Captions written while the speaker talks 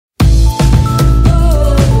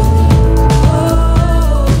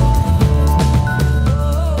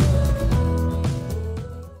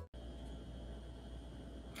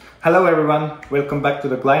Hello everyone, welcome back to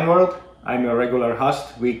the Klein world. I'm your regular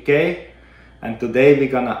host, VK, and today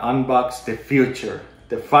we're gonna unbox the future.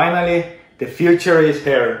 Finally, the future is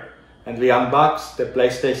here, and we unbox the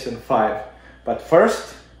PlayStation 5. But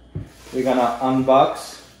first, we're gonna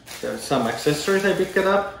unbox some accessories I picked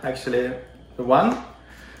up. Actually, the one,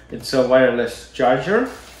 it's a wireless charger.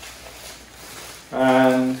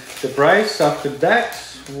 And the price after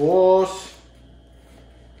tax was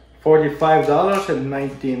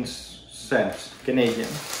 $45.19 Canadian.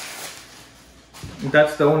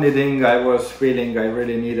 That's the only thing I was feeling I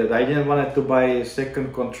really needed. I didn't want to buy a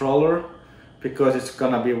second controller because it's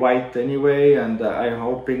gonna be white anyway, and I'm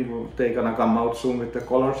hoping they're gonna come out soon with the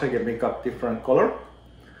colors. I can make up different color.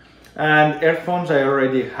 And earphones, I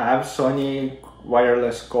already have SONY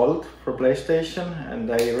wireless gold for PlayStation,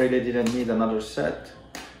 and I really didn't need another set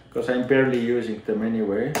because I'm barely using them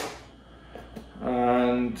anyway.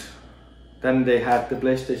 And then they had the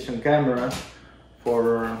PlayStation camera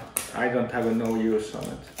for, I don't have no use on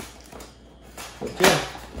it. But yeah,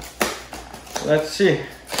 let's see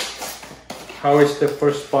how is the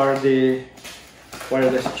first party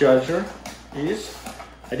wireless charger is.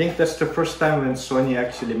 I think that's the first time when Sony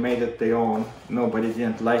actually made it their own. Nobody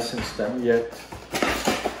didn't license them yet.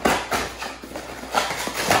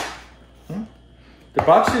 The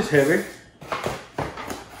box is heavy.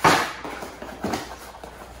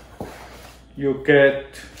 You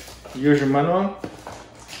get user manual.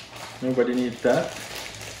 Nobody needs that.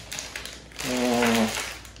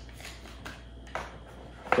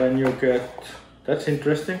 Then you get, that's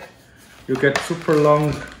interesting, you get super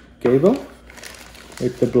long cable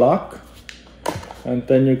with the block, and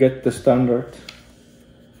then you get the standard.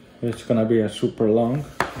 It's gonna be a super long.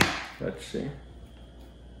 Let's see.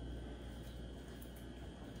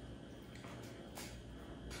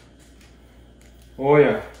 Oh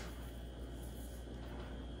yeah.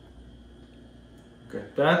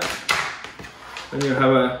 Get that. Then you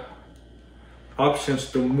have options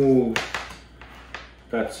to move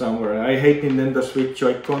that somewhere. I hate Nintendo Switch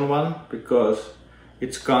Joy-Con one because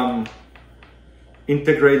it's come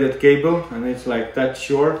integrated cable and it's like that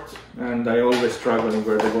short, and I always struggle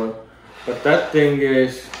where to go. But that thing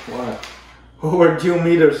is what? Over 2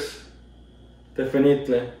 meters.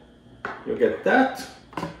 Definitely. You get that.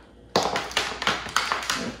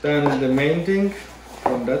 And then the main thing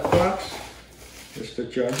from that box is the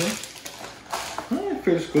charger. It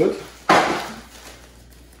feels good.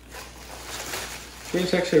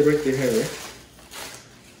 Feels actually pretty heavy.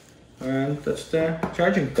 And that's the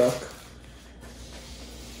charging dock.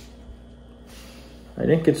 I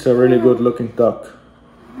think it's a really good looking dock.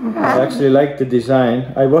 I actually like the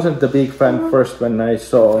design. I wasn't a big fan first when I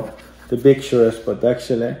saw the pictures, but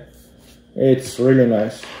actually it's really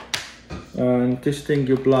nice. And this thing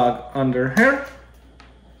you plug under here.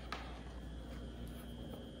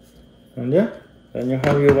 And yeah, then you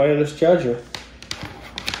have your wireless charger.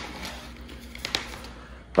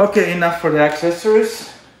 Okay, enough for the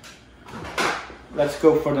accessories. Let's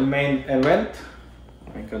go for the main event.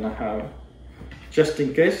 I'm gonna have, just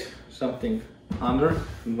in case, something under,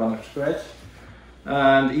 I'm gonna scratch.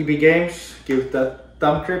 And EB Games give that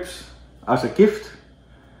thumb grips as a gift.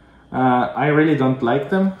 I really don't like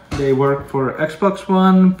them. They work for Xbox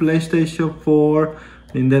One, PlayStation 4,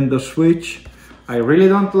 Nintendo Switch. I really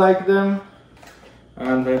don't like them,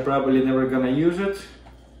 and I'm probably never gonna use it.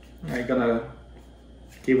 I'm gonna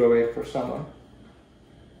give away for someone.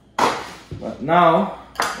 But now,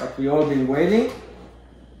 what we all been waiting,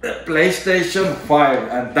 the PlayStation 5,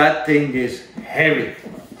 and that thing is heavy.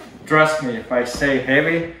 Trust me, if I say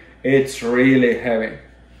heavy, it's really heavy.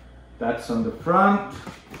 That's on the front.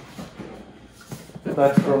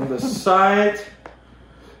 That's from the side.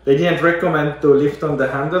 They didn't recommend to lift on the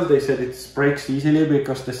handle. They said it breaks easily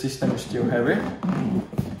because the system is too heavy.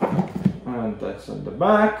 And that's on the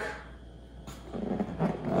back.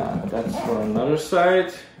 And that's for another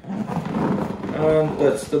side. And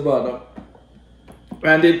that's the bottom.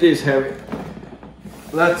 And it is heavy.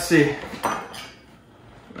 Let's see.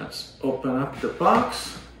 Let's open up the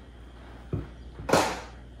box.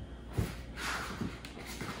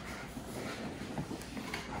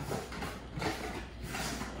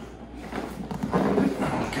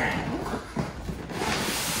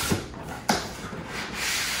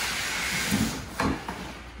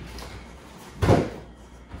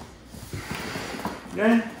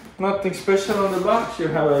 Okay, nothing special on the box. You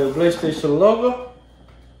have a PlayStation logo.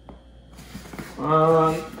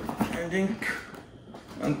 I think,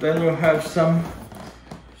 and then you have some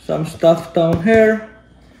stuff down here.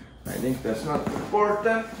 I think that's not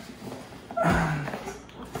important.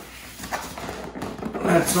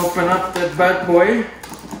 Let's open up that bad boy.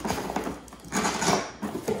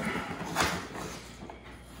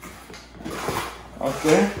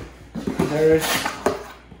 Okay, there is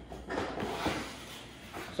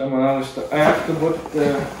someone else. I have to put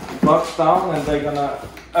the box down and I'm gonna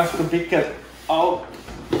have to pick it out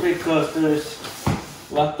because there's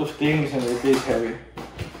a lot of things and it is heavy.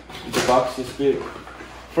 The box is big.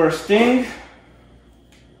 First thing,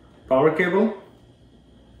 power cable.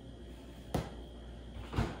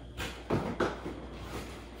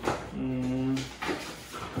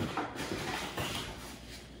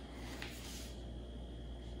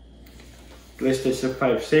 PlayStation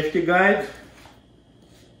 5 safety guide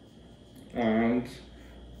and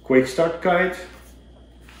quick start guide.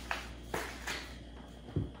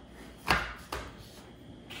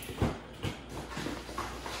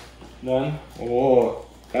 Then, oh,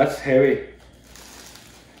 that's heavy.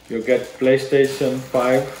 You get PlayStation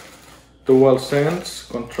 5 DualSense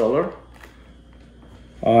controller.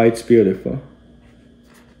 Oh, it's beautiful.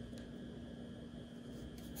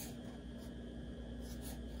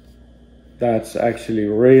 That's actually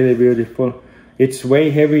really beautiful. It's way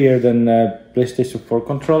heavier than PlayStation 4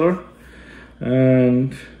 controller.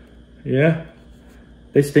 And yeah,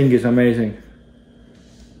 this thing is amazing.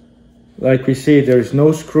 Like we see, there's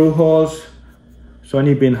no screw holes.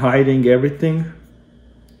 Sony been hiding everything.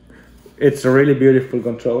 It's a really beautiful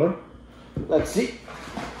controller. Let's see,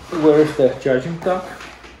 where is the charging dock?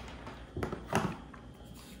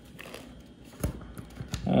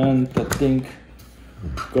 And the thing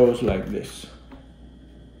goes like this.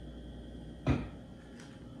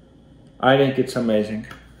 I think it's amazing.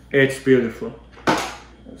 It's beautiful.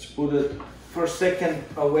 Let's put it for a second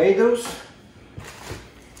away those.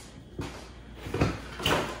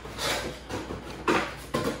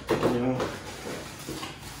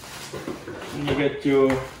 You get your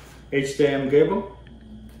HDMI cable.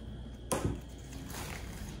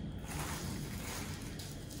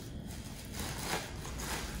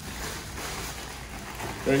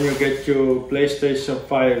 Then you get your PlayStation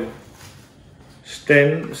 5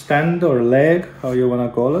 stand or leg, how you wanna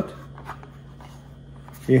call it.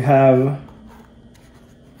 You have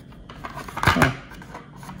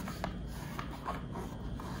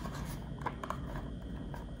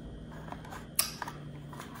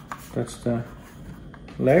that's the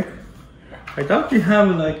leg. I thought you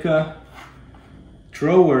have like a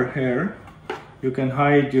drawer here. You can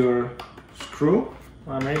hide your screw.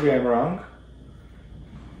 Maybe I'm wrong.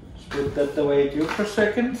 Let's put that away too for a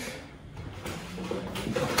second.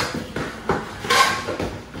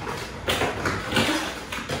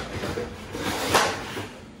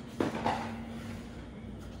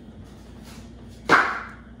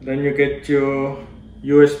 Then you get your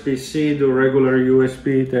USB-C to regular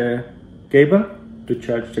USB the cable to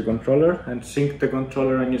charge the controller and sync the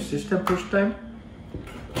controller on your system first time.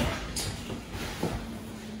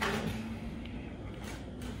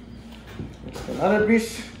 That's another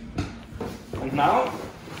piece. And now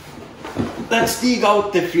let's dig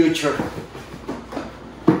out the future.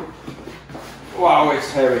 Wow,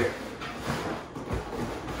 it's heavy.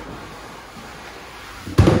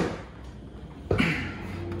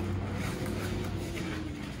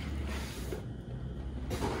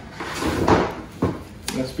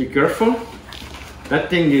 Let's be careful. That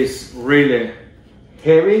thing is really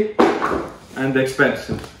heavy and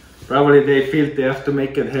expensive. Probably they feel they have to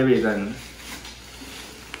make it heavy, then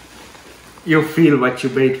you feel what you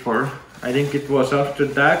paid for. I think it was after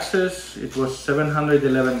taxes, it was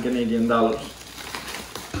 711 Canadian dollars.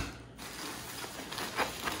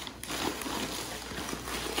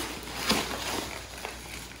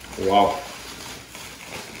 Wow.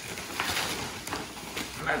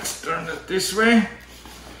 Let's turn it this way.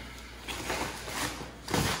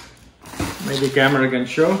 Maybe camera can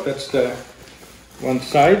show. That's the one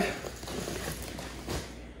side.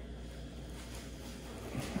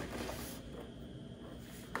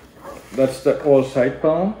 That's the all side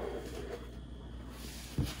panel.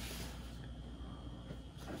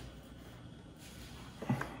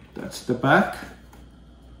 That's the back.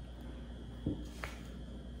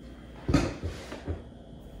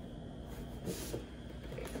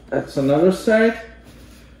 That's another side.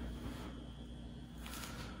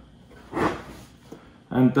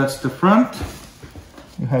 And that's the front.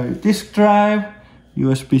 You have your disk drive,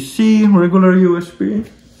 USB-C, regular USB.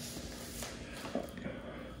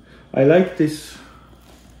 I like this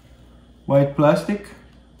white plastic,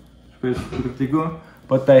 it feels pretty good,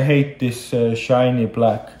 but I hate this shiny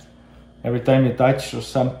black. Every time you touch or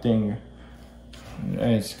something,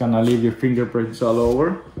 it's gonna leave your fingerprints all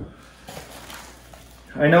over.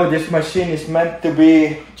 I know this machine is meant to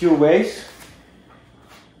be two ways.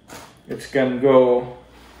 It can go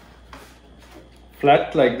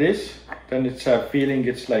flat like this, then it's a feeling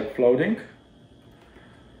it's like floating.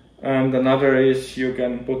 And another is you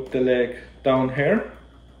can put the leg down here,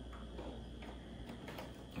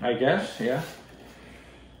 I guess, yeah.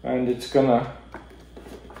 And it's gonna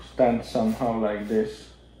stand somehow like this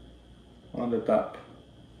on the top.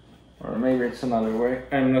 Or maybe it's another way.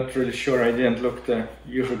 I'm not really sure, I didn't look the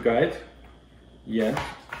user guide yet.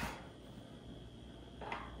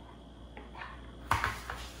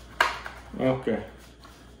 Okay,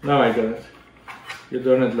 now I got it. You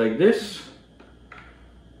turn it like this,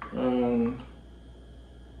 and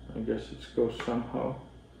I guess it goes somehow.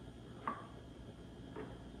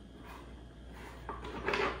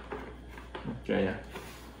 Okay, yeah.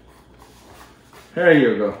 There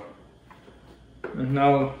you go. And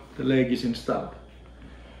now the leg is installed.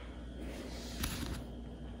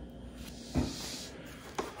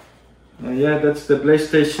 Yeah, that's the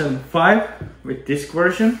PlayStation 5 with disc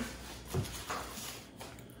version.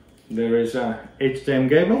 There is a HDMI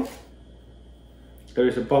cable. There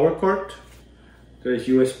is a power cord. There is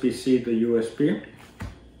USB-C to USB.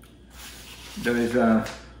 There is a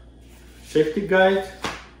safety guide,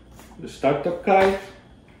 the startup guide.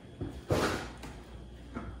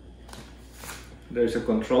 There is a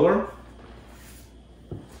controller.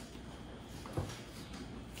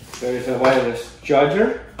 There is a wireless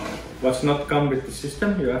charger. Does not come with the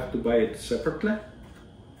system, you have to buy it separately.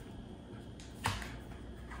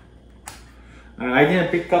 I didn't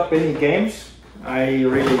pick up any games. I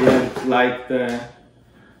really didn't like the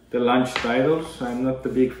launch titles. I'm not a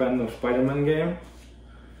big fan of Spider-Man game,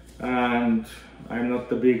 and I'm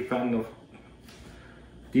not a big fan of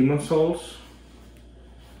Demon's Souls.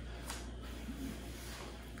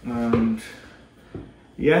 And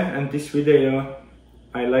yeah, and this video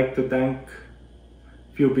I like to thank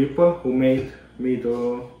few people who made me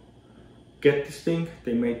to get this thing.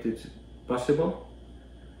 They made it possible.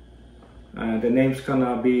 The name's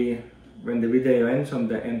gonna be when the video ends on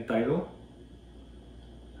the end title.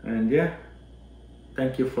 And yeah,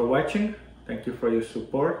 thank you for watching, thank you for your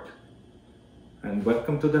support, and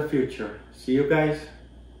welcome to the future. See you guys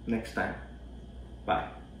next time.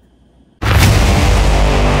 Bye.